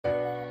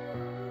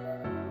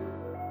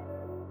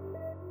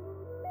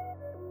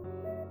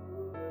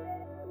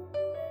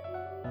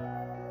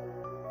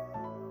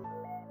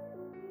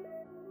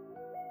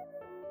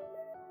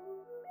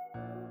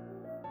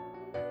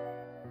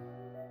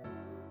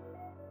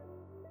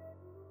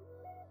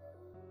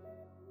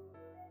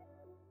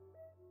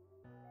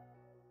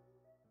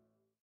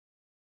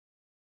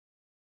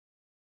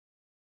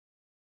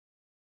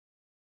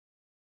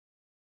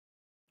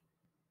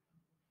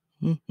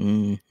Oh,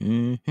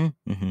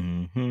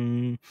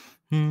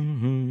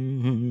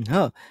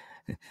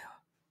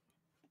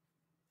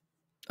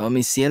 oh,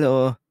 mi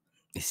cielo,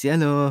 mi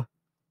cielo.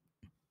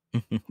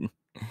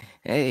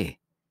 Hey,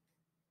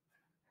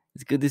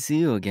 it's good to see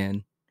you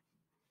again.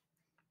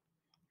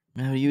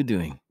 How are you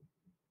doing?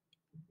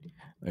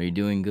 Are you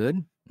doing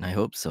good? I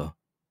hope so.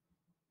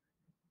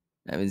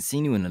 I haven't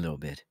seen you in a little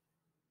bit.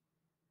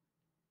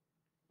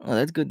 Oh,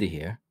 that's good to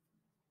hear.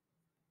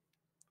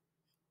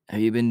 Have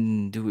you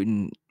been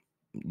doing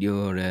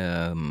your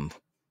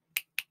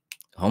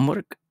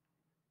homework?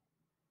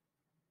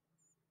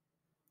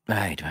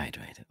 Right.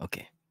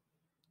 Okay.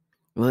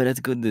 Well, that's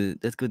good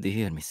to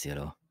hear, mi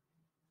cielo.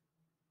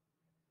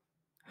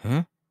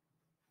 Huh?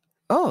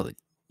 Oh,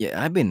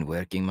 yeah, I've been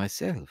working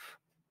myself.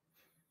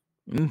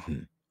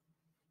 Hmm.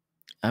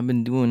 I've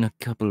been doing a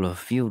couple of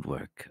field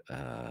work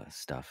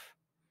stuff,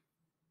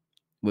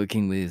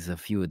 working with a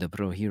few of the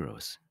pro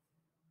heroes.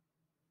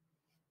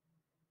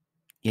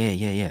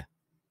 Yeah.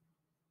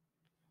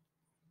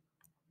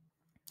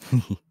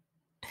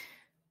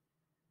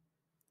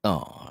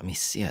 Oh, mi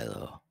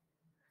cielo.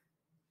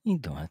 You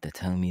don't have to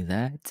tell me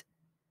that.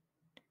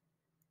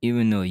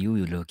 Even though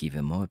you look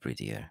even more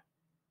prettier.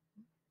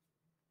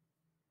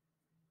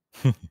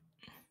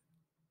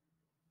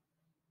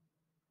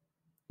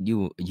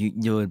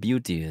 Your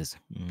beauty is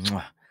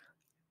mwah,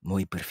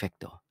 muy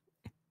perfecto.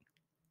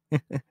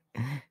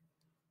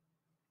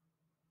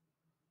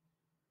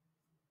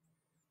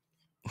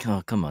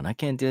 Oh, come on. I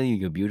can't tell you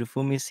you're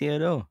beautiful, mi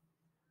cielo.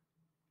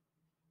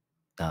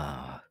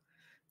 Ah,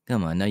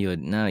 come on.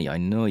 Now I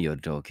know you're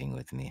joking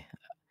with me.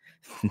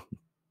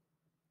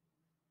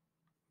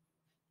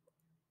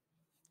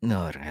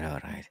 All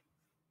right.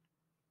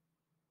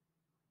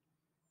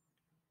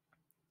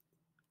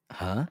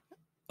 Huh?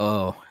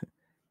 Oh,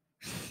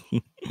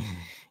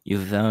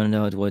 you found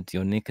out what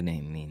your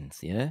nickname means,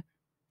 yeah?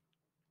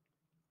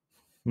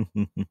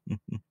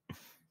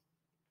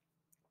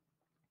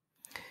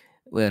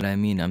 Well, I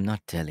mean, I'm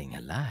not telling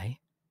a lie.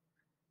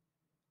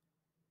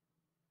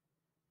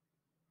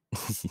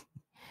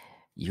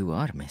 You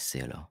are my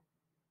cielo.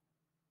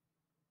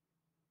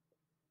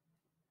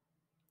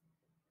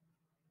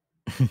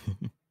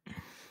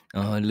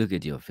 Oh, look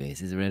at your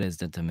face. It's red as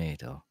the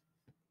tomato.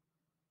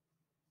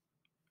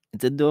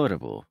 It's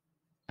adorable.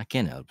 I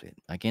can't help it.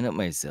 I can't help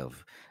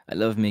myself. I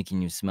love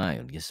making you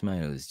smile. Your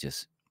smile is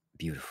just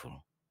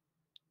beautiful.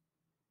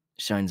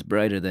 Shines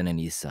brighter than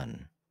any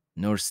sun,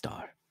 nor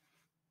star.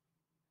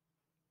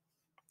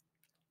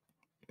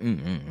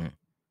 Mm-mm-mm.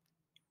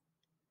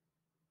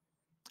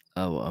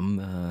 Oh,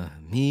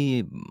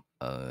 me,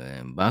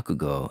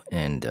 Bakugo,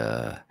 and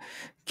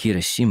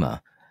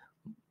Kirishima,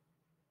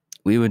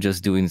 we were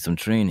just doing some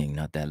training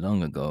not that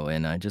long ago,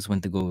 and I just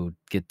went to go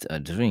get a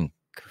drink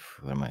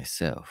for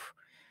myself.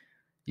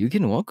 You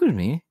can walk with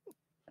me.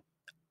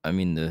 I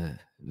mean, the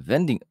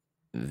vending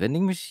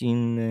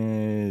machine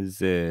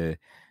is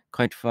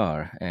quite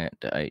far, and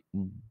I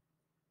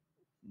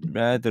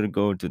rather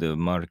go to the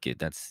market.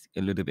 That's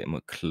a little bit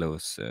more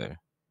closer.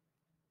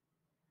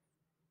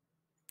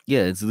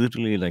 Yeah, it's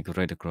literally like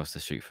right across the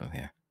street from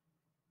here.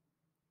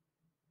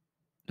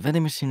 The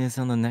vending machine is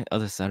on the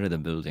other side of the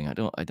building. I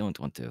don't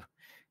want to.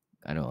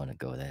 I don't want to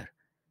go there.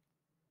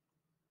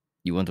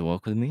 You want to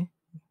walk with me?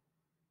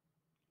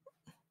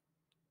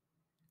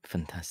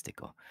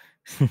 Fantastico.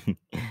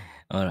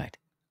 All right.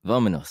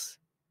 Vámonos.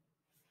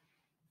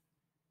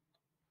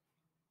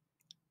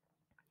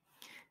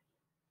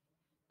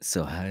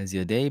 So, how's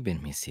your day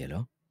been, mi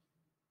cielo?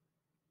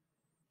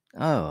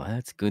 Oh,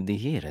 that's good to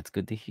hear. That's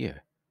good to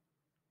hear.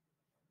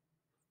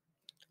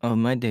 Oh,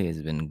 my day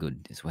has been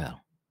good as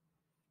well.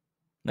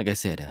 Like I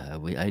said,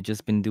 I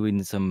just been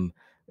doing some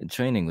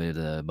training with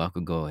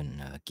Bakugo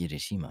and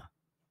Kirishima.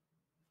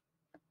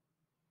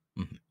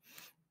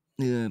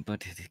 Mhm.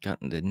 But it got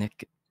the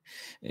neck.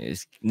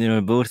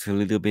 They're both a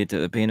little bit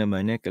pain in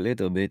my neck, a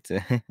little bit.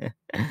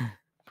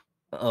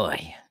 Oh,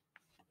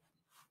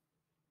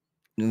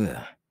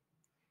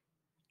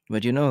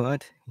 but you know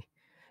what?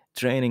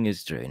 Training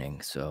is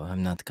training, so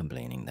I'm not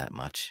complaining that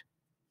much.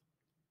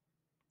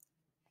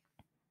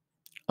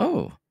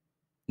 Oh,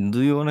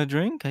 do you want a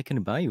drink? I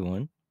can buy you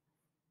one.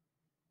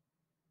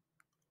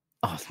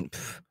 Oh,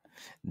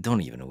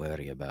 don't even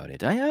worry about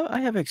it. I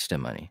have extra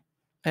money.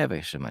 I have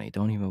extra money.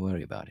 Don't even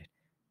worry about it.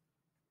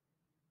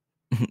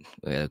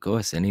 Well, of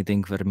course,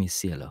 anything for mi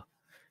cielo.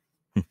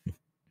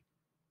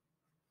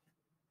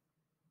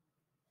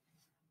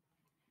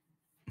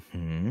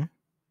 Hmm?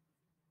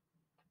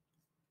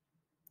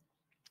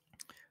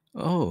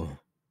 Oh,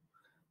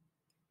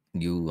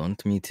 you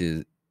want me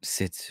to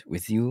sit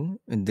with you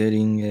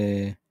during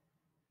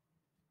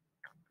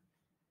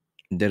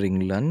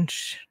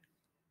lunch?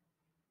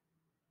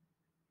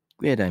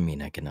 Well, I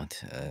mean, I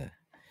cannot.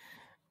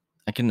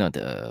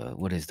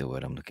 What is the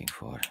word I'm looking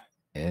for?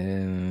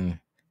 Um,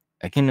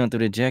 I cannot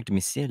reject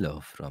mi cielo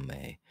from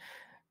a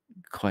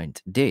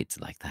quaint date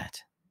like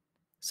that.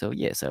 So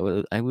yes, I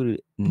will. I will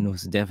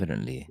most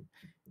definitely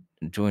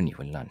join you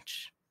in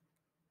lunch.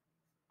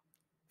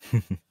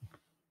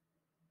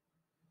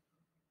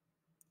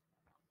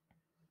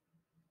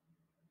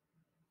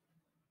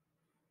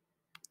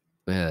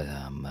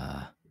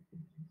 Well,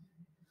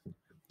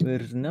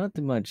 there's not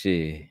much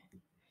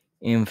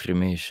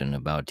information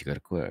about your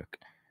quirk.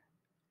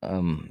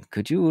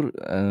 Could you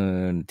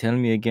tell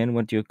me again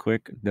what your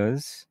quirk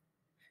does?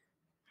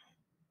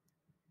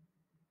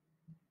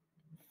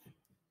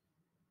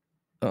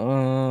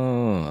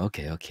 Oh,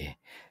 okay, okay.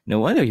 No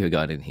wonder you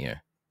got in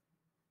here.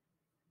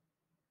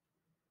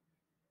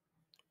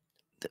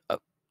 Uh,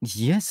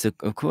 yes,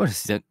 of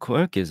course. That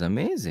quirk is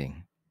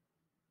amazing.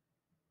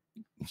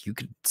 You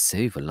could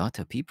save a lot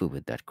of people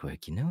with that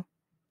quirk, you know?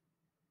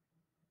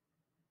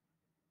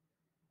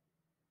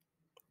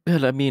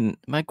 Well, I mean,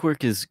 my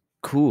quirk is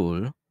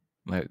cool.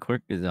 My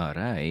quirk is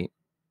alright.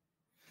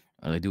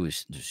 All I do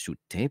is just shoot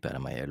tape out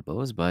of my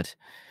elbows, but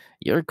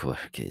your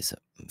quirk is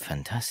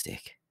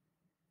fantastic.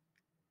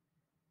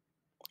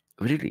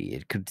 Really,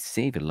 it could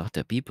save a lot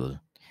of people.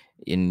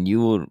 And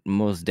you will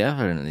most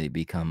definitely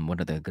become one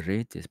of the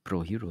greatest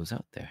pro heroes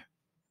out there,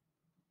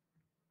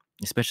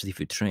 especially if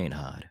you train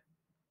hard.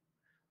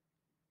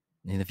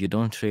 And if you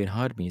don't train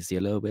hard, Miss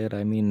Yellow Bear,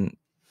 I mean,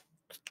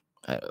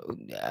 I,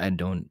 I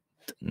don't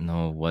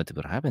know what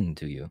will happen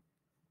to you.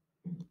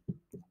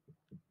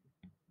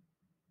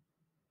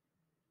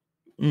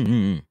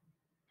 Mm-hmm.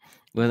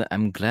 Well,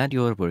 I'm glad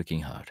you're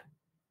working hard.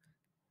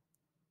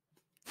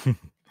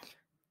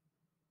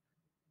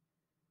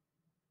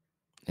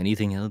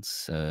 Anything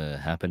else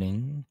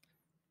happening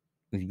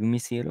with you,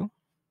 Miss Yellow?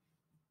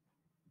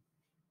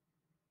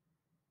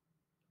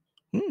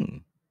 Hmm.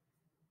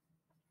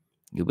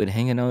 You've been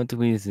hanging out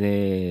with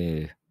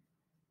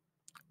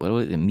what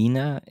was it,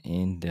 Mina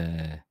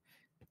and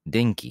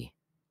Denki,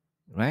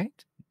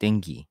 right?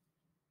 Denki.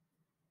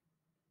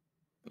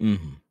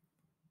 Mm-hmm.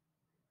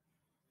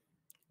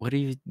 What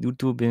have you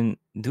two been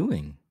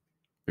doing?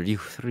 Or you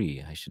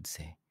three, I should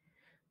say.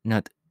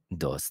 Not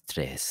dos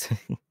tres.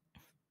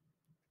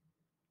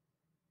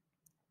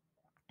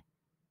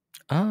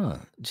 Ah,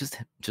 just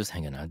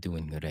hanging out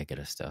doing the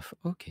regular stuff.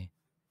 Okay.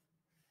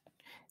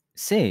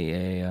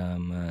 Say,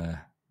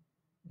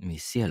 mi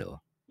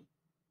cielo.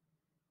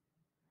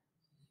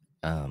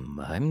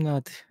 I'm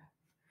not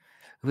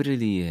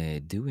really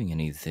doing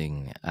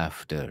anything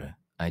after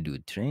I do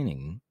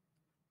training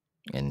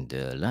and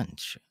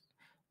lunch.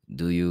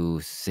 Do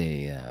you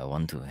say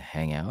want to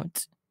hang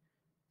out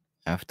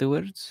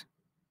afterwards?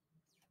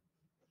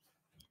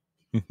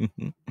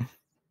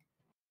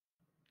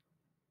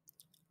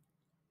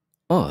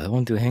 Oh, I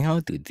want to hang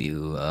out with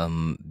you.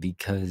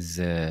 Because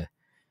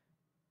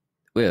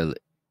well,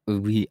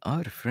 we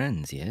are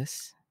friends,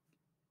 yes.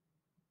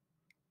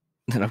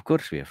 And of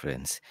course, we are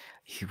friends.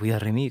 We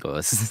are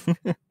amigos.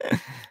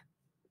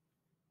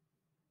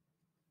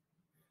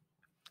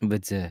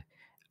 But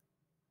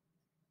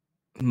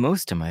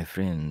most of my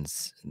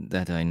friends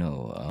that I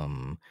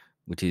know,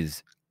 which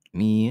is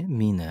me,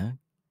 Mina,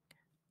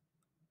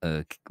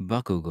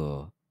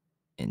 Bakugo,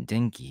 and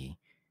Denki,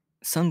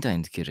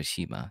 sometimes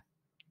Kirishima,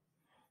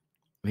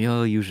 we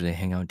all usually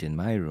hang out in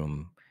my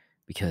room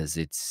because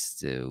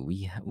it's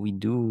we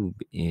do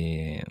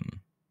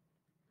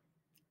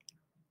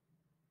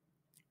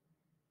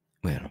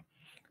well.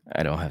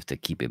 I don't have to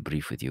keep it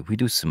brief with you. We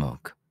do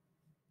smoke.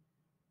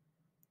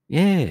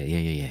 Yeah, yeah,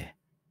 yeah, yeah.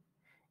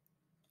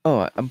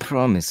 Oh,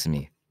 promise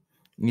me,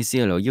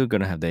 Misielo, you're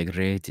gonna have the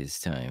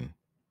greatest time.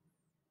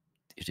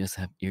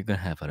 You're gonna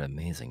have an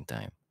amazing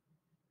time.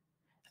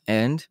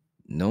 And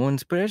no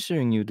one's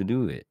pressuring you to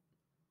do it.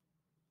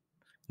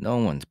 No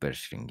one's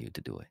pressuring you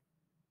to do it.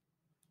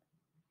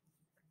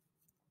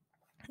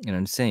 And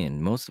I'm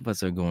saying most of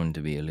us are going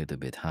to be a little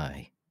bit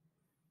high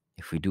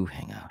if we do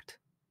hang out.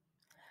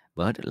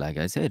 But like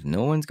I said,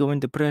 no one's going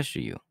to pressure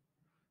you.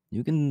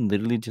 You can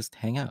literally just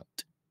hang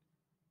out.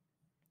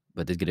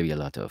 But there's gonna be a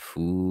lot of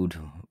food.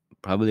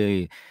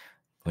 Probably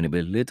going to be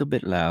a little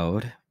bit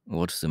loud.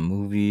 Watch some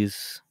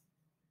movies.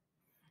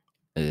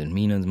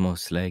 Mina's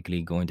most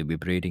likely going to be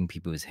braiding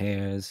people's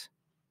hairs.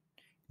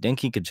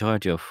 Denki could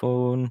charge your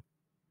phone.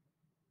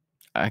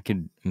 I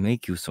could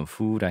make you some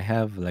food. I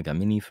have like a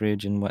mini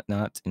fridge and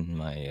whatnot in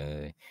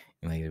my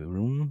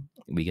room.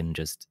 We can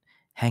just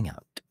hang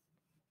out.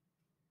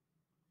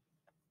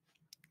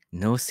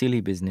 No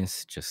silly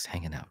business, just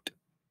hanging out.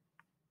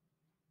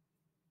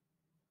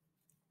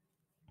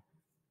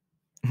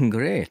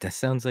 Great. That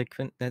sounds like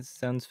that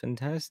sounds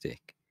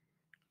fantastic.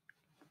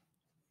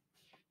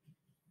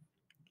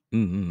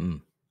 Mm-hmm.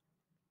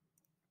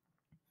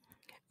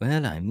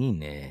 Well, I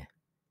mean,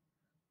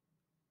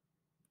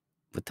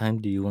 what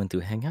time do you want to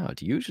hang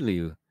out?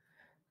 Usually,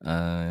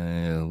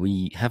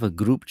 we have a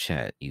group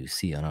chat you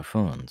see on our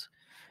phones,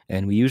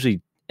 and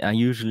I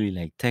usually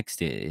like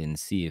text it and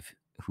see if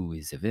who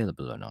is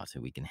available or not, so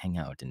we can hang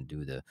out and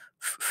do the,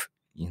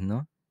 you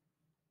know.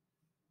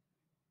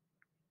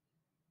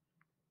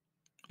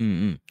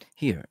 Mm-mm.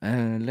 Here,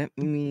 let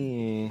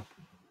me.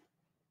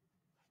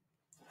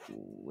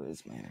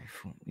 Where's my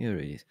iPhone? Here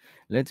it is.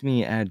 Let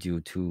me add you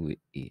to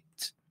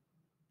it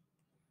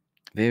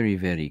very,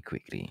 very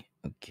quickly.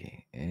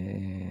 Okay.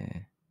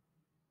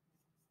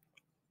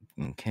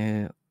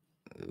 Okay.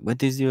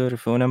 What is your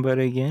phone number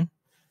again?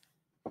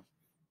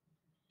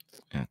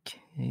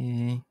 Okay.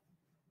 Eh.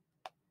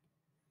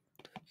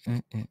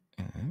 Mm, mm,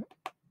 mm, mm,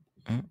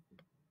 mm,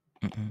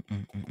 mm,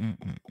 mm, mm,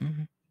 mm,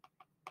 mm.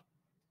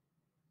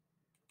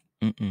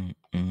 Mm, mm,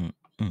 mm,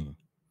 mm.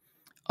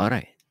 All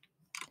right,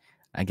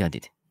 I got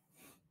it.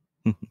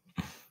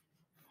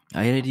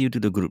 I added you to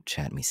the group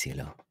chat, Miss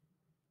Cielo.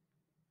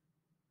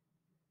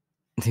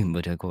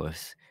 But of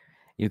course,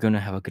 you're gonna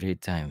have a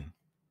great time.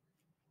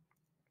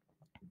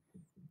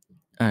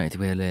 All right,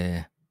 well,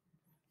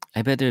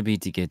 I better be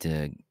to get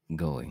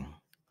going.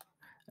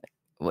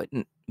 What?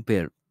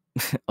 Where?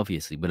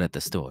 Obviously, but at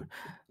the store.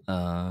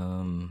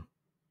 Um,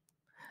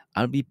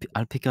 I'll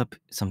pick up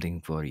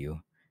something for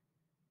you,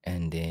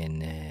 and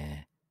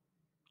then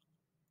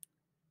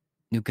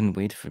you can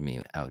wait for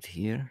me out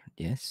here.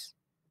 Yes,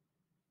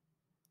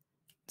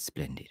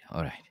 splendid.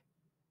 All right.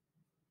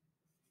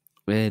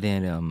 Well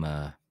then,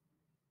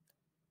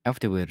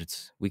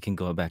 afterwards we can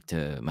go back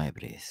to my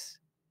place,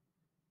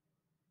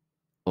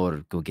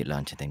 or go get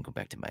lunch and then go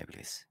back to my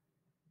place.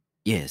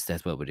 Yes,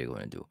 that's what we're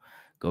gonna do.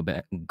 Go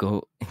back,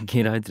 go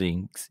get our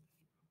drinks,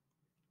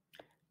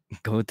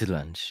 go to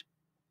lunch,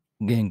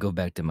 then go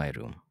back to my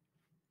room.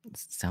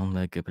 Sound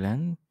like a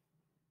plan?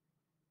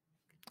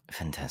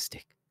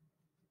 Fantastic.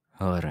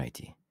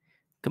 Alrighty.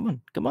 Come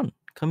on, come on,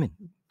 come in.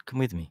 Come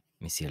with me,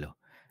 Miss Yellow.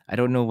 I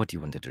don't know what you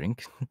want to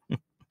drink.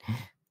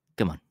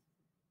 Come on.